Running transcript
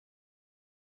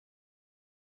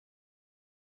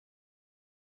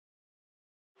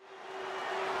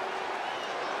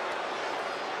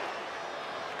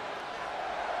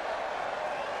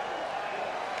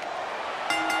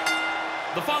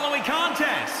The following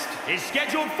contest is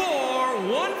scheduled for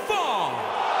one fall.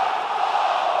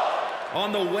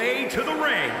 On the way to the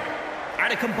ring,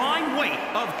 at a combined weight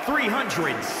of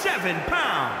 307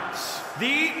 pounds,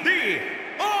 the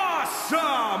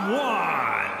Awesome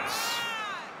Ones.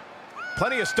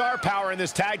 Plenty of star power in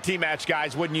this tag team match,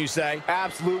 guys, wouldn't you say?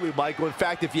 Absolutely, Michael. In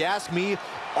fact, if you ask me,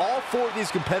 all four of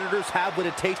these competitors have what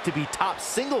it takes to be top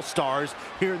single stars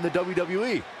here in the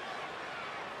WWE.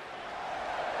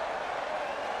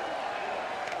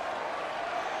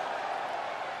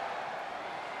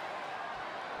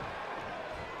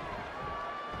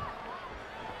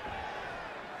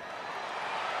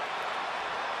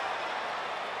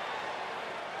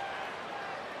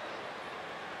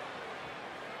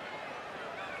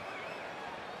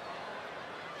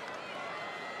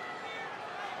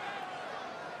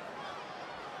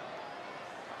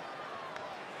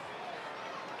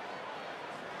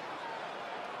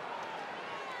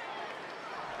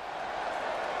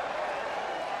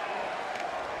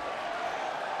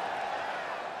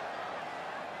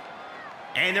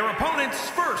 And their opponents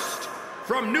first,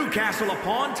 from Newcastle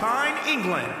upon Tyne,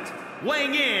 England,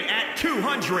 weighing in at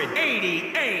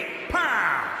 288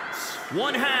 pounds,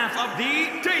 one half of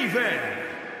the David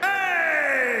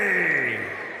A.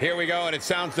 Here we go, and it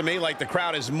sounds to me like the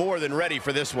crowd is more than ready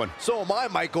for this one. So am I,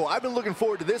 Michael. I've been looking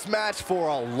forward to this match for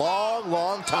a long,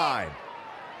 long time.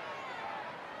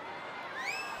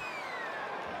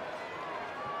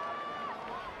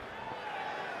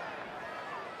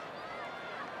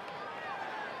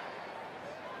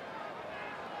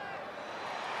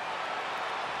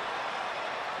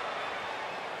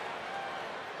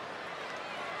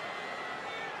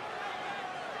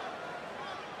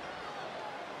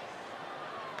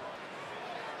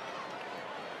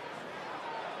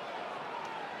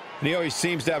 And he always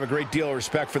seems to have a great deal of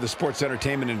respect for the sports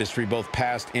entertainment industry, both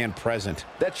past and present.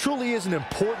 That truly is an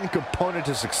important component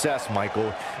to success,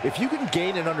 Michael. If you can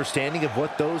gain an understanding of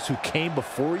what those who came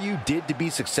before you did to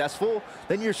be successful,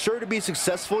 then you're sure to be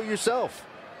successful yourself.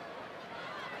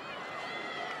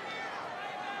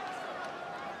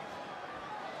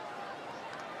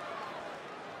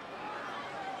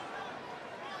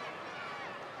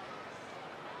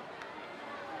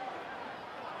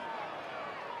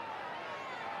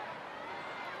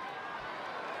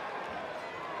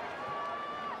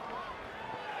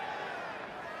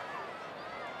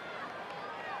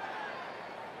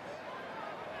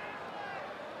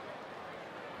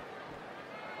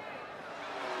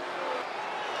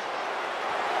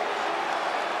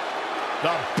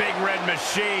 The Big Red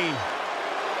Machine.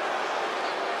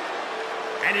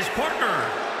 And his partner,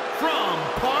 from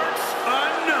parts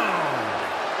unknown,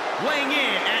 weighing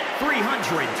in at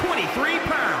 323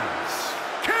 pounds,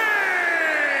 Kane!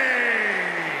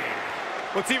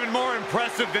 What's even more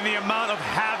impressive than the amount of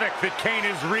havoc that Kane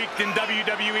has wreaked in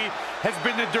WWE has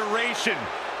been the duration.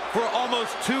 For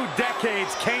almost 2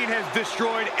 decades, Kane has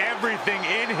destroyed everything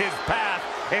in his path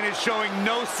and is showing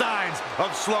no signs of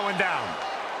slowing down.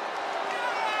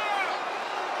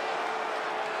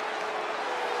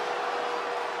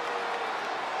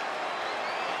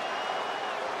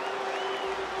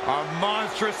 A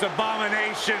monstrous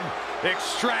abomination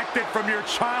extracted from your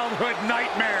childhood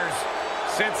nightmares.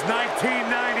 Since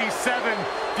 1997,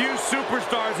 few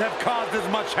superstars have caused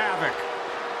as much havoc.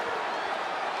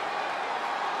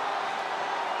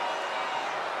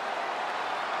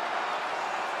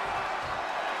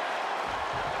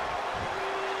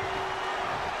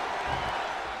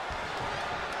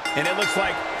 And it looks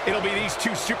like it'll be these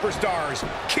two superstars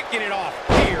kicking it off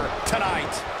here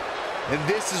tonight. And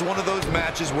this is one of those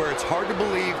matches where it's hard to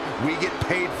believe we get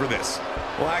paid for this.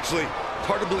 Well, actually, it's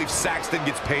hard to believe Saxton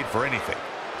gets paid for anything.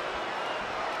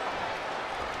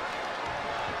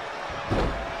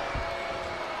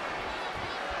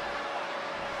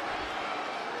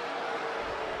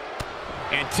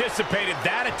 Anticipated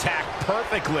that attack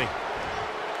perfectly.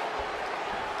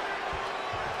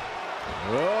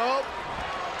 Oh.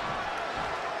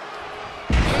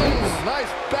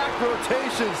 Nice back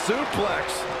rotation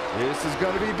suplex. This is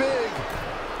going to be big.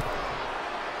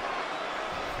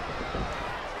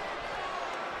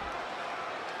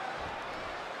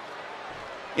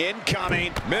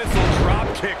 Incoming. Missile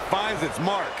drop kick finds its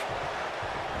mark.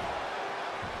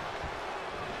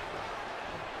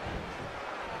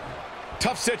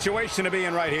 Tough situation to be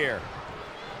in right here.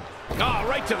 Oh,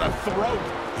 right to the throat.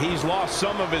 He's lost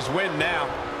some of his wind now.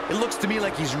 It looks to me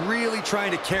like he's really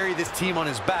trying to carry this team on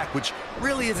his back, which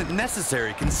really isn't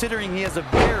necessary considering he has a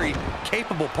very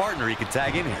capable partner he could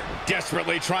tag in here.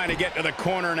 Desperately trying to get to the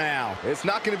corner now. It's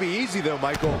not going to be easy, though,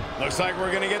 Michael. Looks like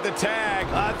we're going to get the tag.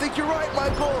 I think you're right,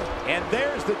 Michael. And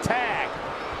there's the tag.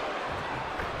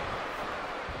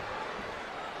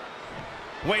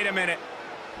 Wait a minute.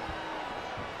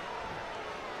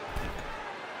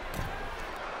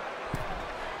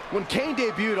 When Kane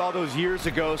debuted all those years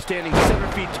ago, standing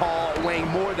 7 feet tall, weighing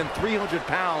more than 300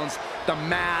 pounds, the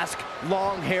mask,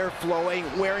 long hair flowing,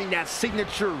 wearing that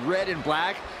signature red and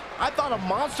black, I thought a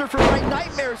monster from my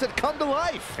nightmares had come to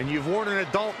life. And you've worn an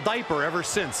adult diaper ever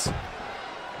since.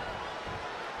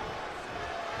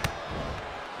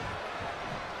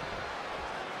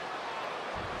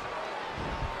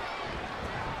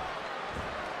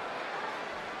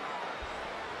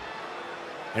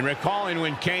 And recalling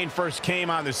when Kane first came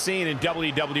on the scene in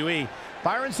WWE,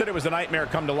 Byron said it was a nightmare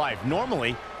come to life.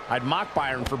 Normally, I'd mock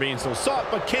Byron for being so soft,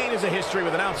 but Kane has a history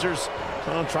with announcers,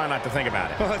 so I'll try not to think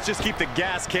about it. Well, let's just keep the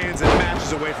gas cans and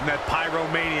matches away from that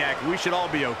pyromaniac. We should all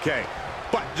be okay.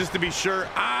 But just to be sure,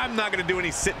 I'm not going to do any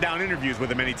sit-down interviews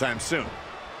with him anytime soon.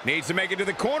 Needs to make it to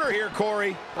the corner here,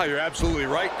 Corey. Oh, you're absolutely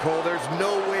right, Cole. There's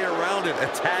no way around it. A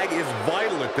tag is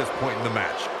vital at this point in the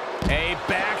match. A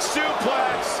back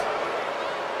suplex.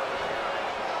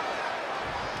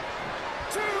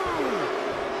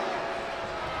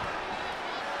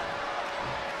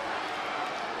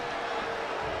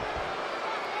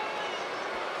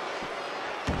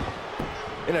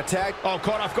 An attack. Oh,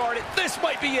 caught off guard. This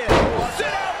might be it.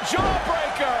 Sit-out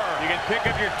jawbreaker. You can pick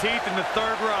up your teeth in the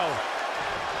third row.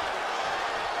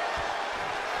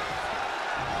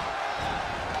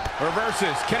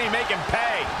 Reverses. Can he make him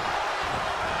pay?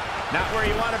 Not where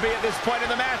you want to be at this point in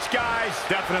the match, guys.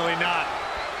 Definitely not.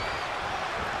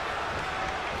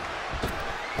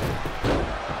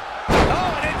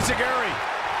 Oh, an enziguri.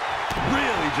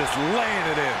 Really just laying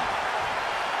it in.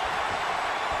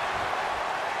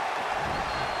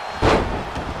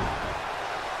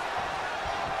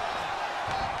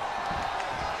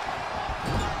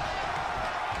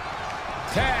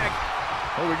 Tag.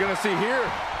 What are we going to see here?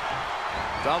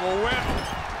 Double whip.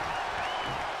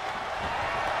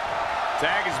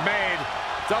 Tag is made.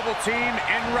 Double team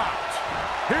en route.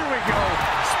 Here we go.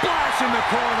 Splash in the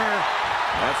corner.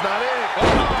 That's not it.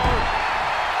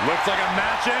 Uh-oh. Looks like a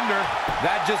match ender.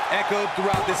 That just echoed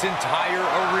throughout this entire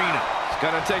arena. It's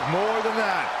going to take more than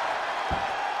that.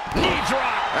 Knee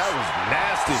drop. That was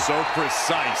nasty. So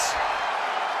precise.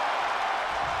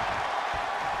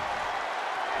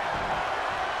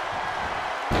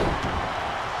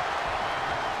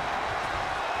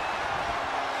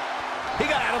 He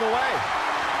got out of the way.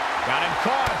 Got him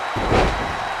caught.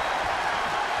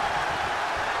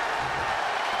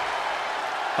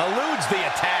 Eludes the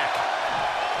attack.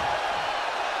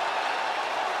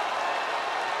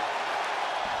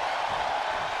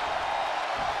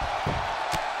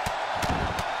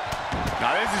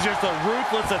 Now this is just a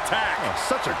ruthless attack. Oh,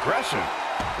 such aggression.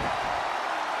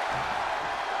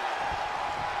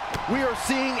 We are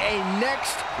seeing a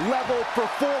next-level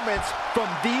performance from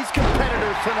these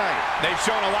competitors tonight. They've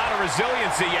shown a lot of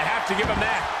resiliency. You have to give them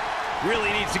that.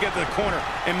 Really needs to get to the corner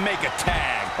and make a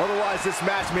tag. Otherwise, this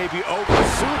match may be over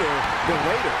sooner than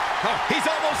later. Huh, he's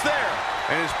almost there.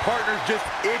 And his partner's just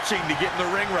itching to get in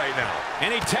the ring right now.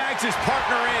 And he tags his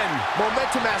partner in.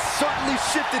 Momentum has certainly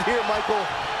shifted here, Michael.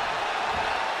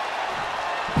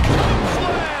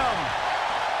 Slam!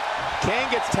 Kane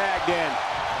gets tagged in.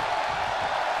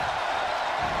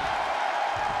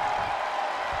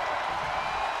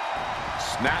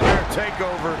 Snapmare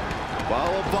takeover.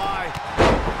 Followed by...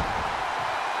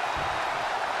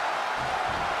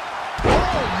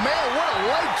 Oh, man, what a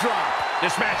leg drop.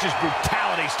 This match's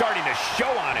brutality starting to show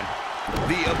on him.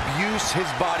 The abuse his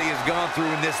body has gone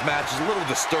through in this match is a little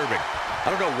disturbing.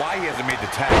 I don't know why he hasn't made the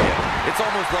tag yet. It's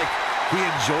almost like he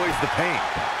enjoys the pain.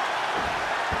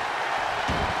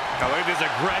 I look at this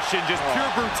aggression, just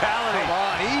pure brutality. Come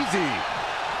on, easy.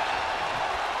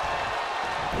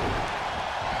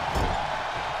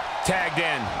 Tagged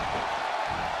in.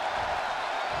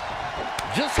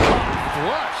 Just caught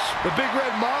flush. The big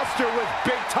red monster with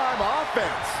big-time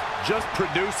offense. Just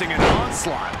producing an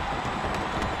onslaught.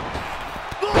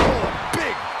 Oh,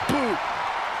 big boot.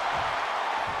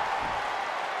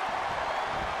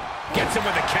 Gets him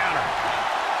with a counter.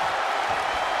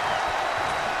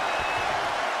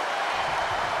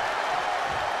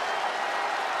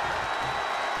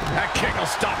 That kick will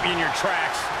stop you in your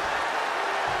tracks.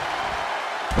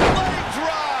 Leg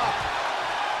drop.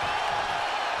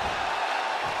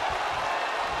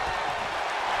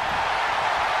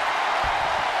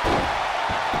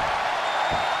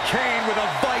 Kane with a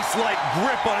vice-like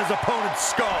grip on his opponent's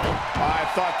skull. I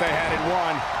thought they had it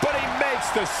won, but he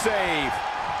makes the save.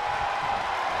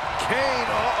 Kane,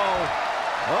 uh-oh.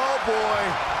 Oh, boy.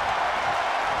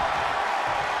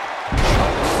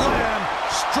 Slam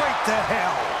straight to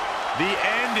hell. The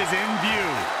end is in view.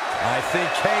 I think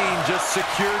Kane just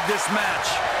secured this match.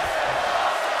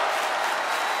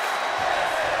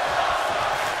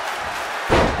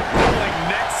 Rolling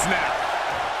neck snap.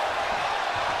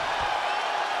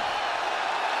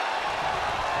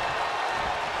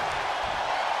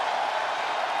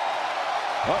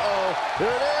 Uh-oh, here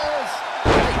it is.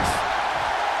 Yikes.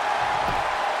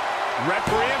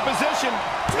 Referee in position.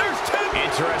 There's two.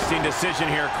 Interesting decision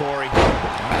here, Corey.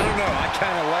 I don't know, I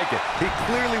kind of like it. He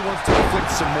clearly wants to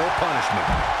inflict some more punishment.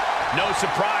 No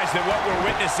surprise that what we're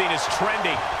witnessing is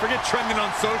trending. Forget trending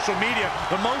on social media.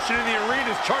 The motion in the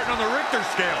arena is charting on the Richter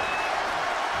scale.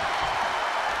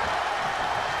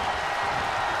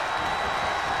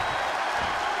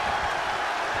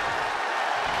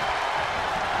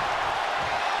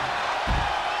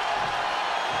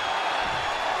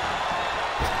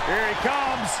 Here he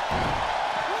comes.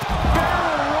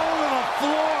 Barrel roll on the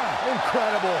floor.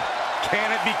 Incredible.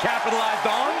 Can it be capitalized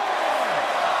on?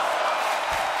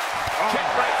 Kick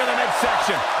right to the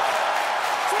midsection.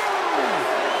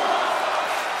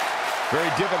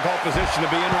 Very difficult position to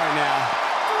be in right now.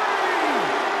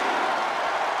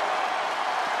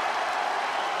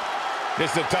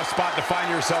 This is a tough spot to find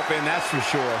yourself in, that's for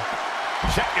sure.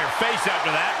 Check your face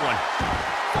after that one.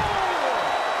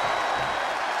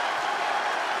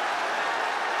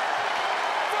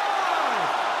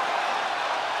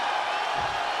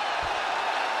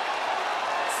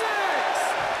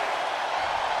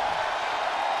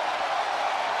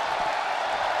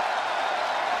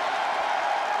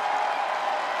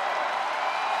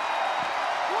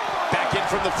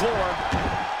 From the floor.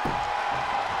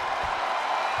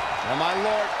 Oh, my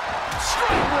Lord.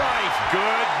 Straight right.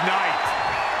 Good night.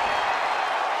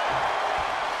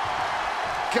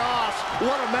 Gosh,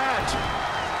 what a match.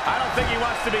 I don't think he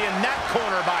wants to be in that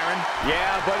corner, Byron.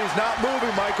 Yeah, but he's not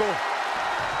moving, Michael.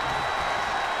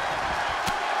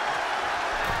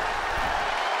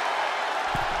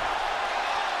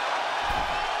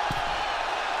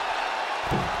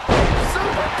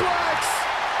 Superplex.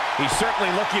 He's certainly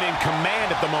looking in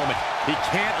command at the moment. He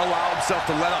can't allow himself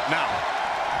to let up now.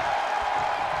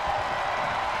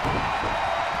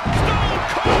 Stone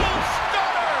Cold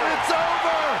Stunner! It's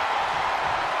over.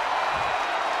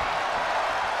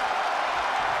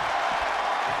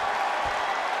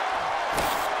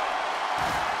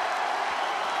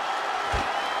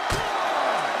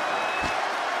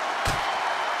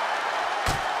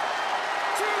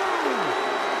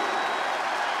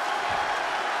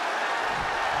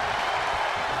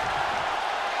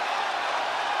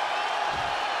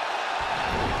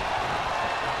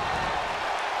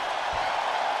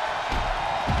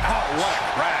 What a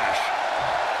crash.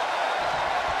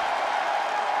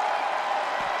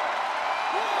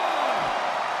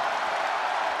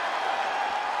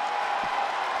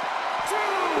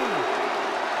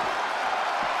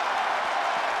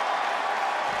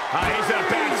 He's in a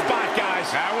bad spot,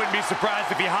 guys. I wouldn't be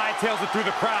surprised if he hightails it through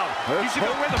the crowd. You should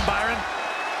go with him, Byron.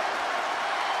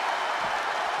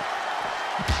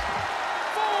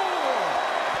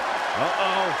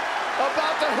 Uh-oh.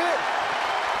 About to hit.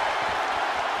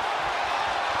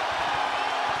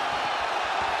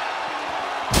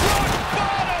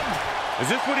 Is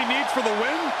this what he needs for the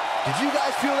win? Did you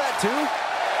guys feel that too?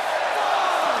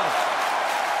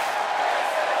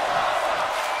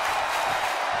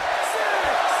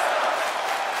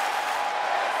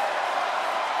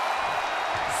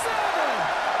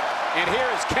 And here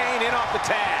is Kane in off the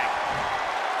tag.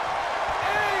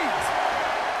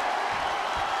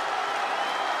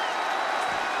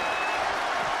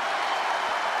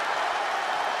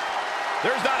 8.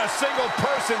 There's not a single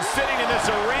person sitting in this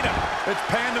arena. It's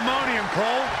pandemonium,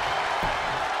 Cole.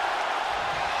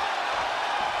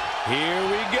 Here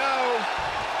we go.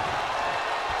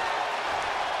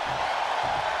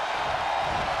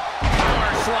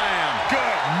 Power slam.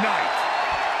 Good night.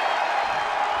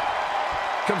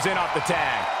 Comes in off the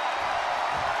tag.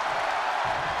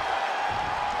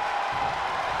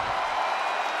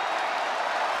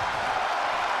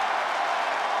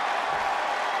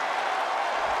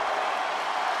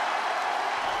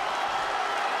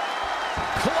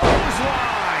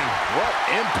 Clothesline. What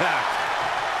impact.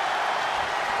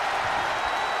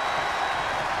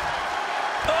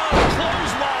 Oh,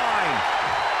 clothesline.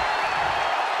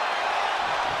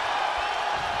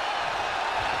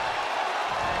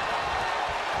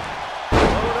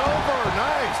 Load over.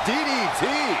 Nice. DDT.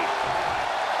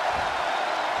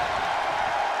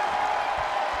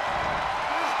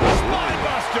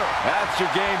 Spinebuster. That's your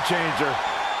game changer.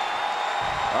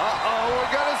 Uh-oh,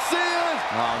 we're gonna see it.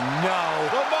 Oh, no.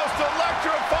 The most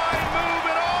electrifying move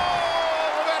in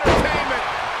all of entertainment.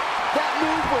 That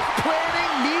move was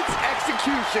planning meets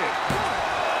execution.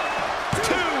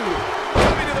 2,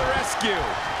 coming to the rescue.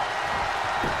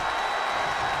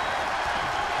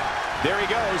 There he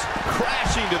goes,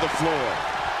 crashing to the floor.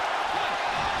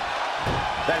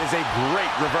 That is a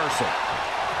great reversal.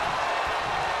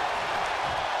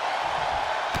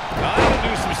 That'll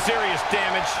do some serious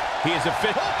damage. He is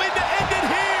hoping to end it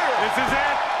here. This is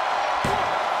it. 1,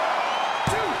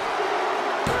 2,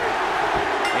 3.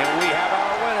 And we have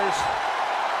our winners.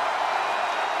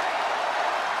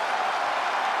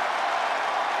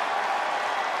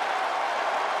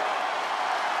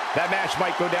 That match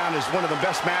might go down as one of the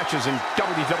best matches in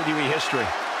WWE history.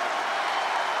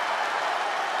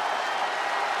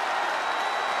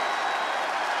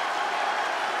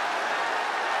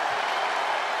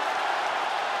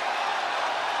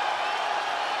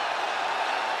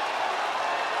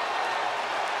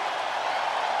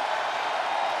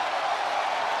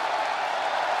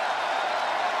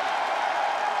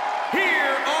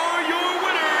 Here are your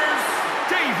winners,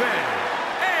 David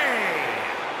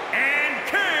and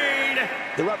Kane.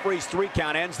 The referee's 3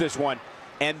 count ends this one.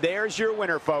 And there's your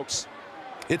winner, folks.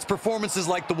 It's performances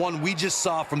like the one we just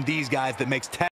saw from these guys that makes